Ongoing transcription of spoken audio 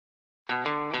Mega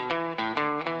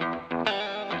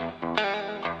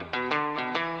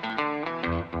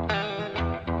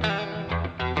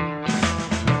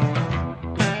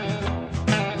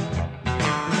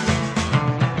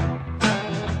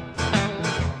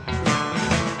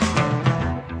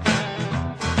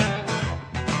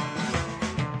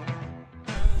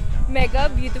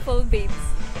beautiful babes.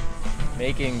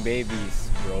 Making babies,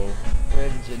 bro.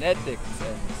 With genetics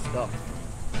and stuff.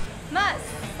 Mas,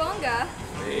 bongga.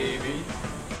 Baby.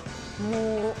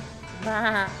 Mu,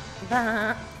 ba,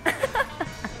 ba.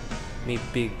 May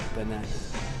big banana.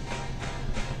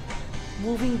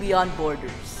 Moving beyond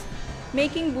borders.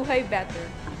 Making buhay better.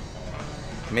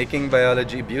 Making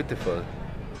biology beautiful.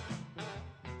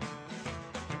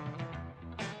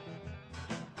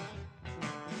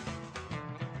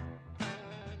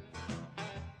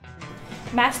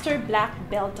 Master Black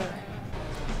Belter.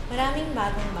 Maraming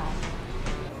bagong bata.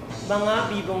 Mga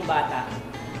bibong bata.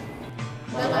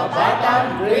 Mga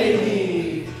batang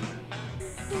brainy.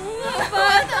 Mga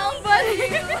batang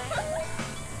baliw.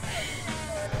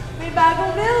 May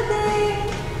bagong building.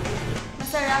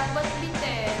 Masarap ba't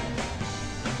bitin?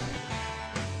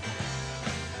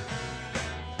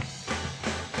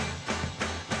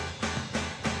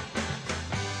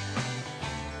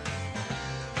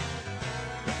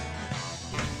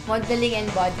 Modeling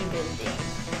and bodybuilding.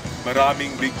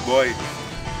 Maraming big boys.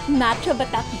 Macho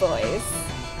Batak Boys.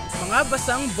 Mga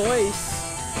basang boys.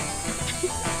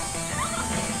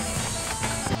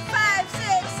 5,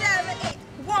 6, 7, 8.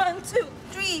 1, 2,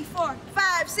 3, 4,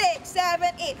 5, 6,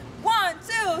 7, 8. 1,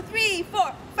 2, 3,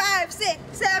 4, 5, 6,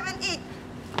 7, 8.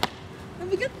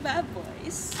 Mabigat ba,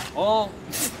 boys? Oh,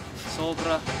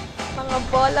 sobra. Mga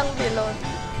bolang bilon.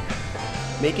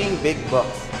 Making big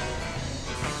bucks.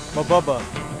 Mababa,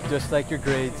 just like your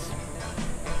grades.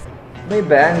 May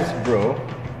bands, bro.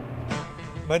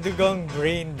 Madugang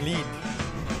brain bleed.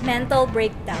 Mental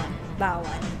breakdown. Bawal.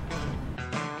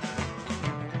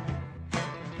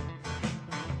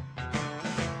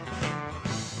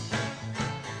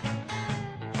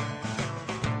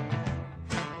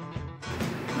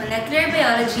 Molecular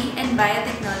biology and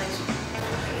biotechnology.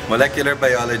 Molecular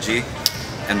biology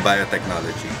and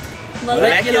biotechnology.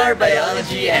 Molecular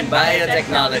biology and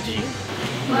biotechnology.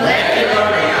 Molecular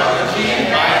biology and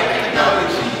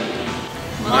biotechnology.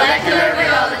 Molecular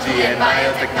biology and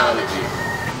biotechnology.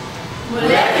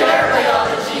 Molecular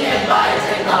biology and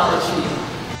biotechnology.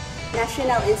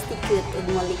 National Institute of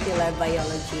Molecular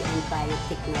Biology and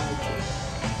Biotechnology.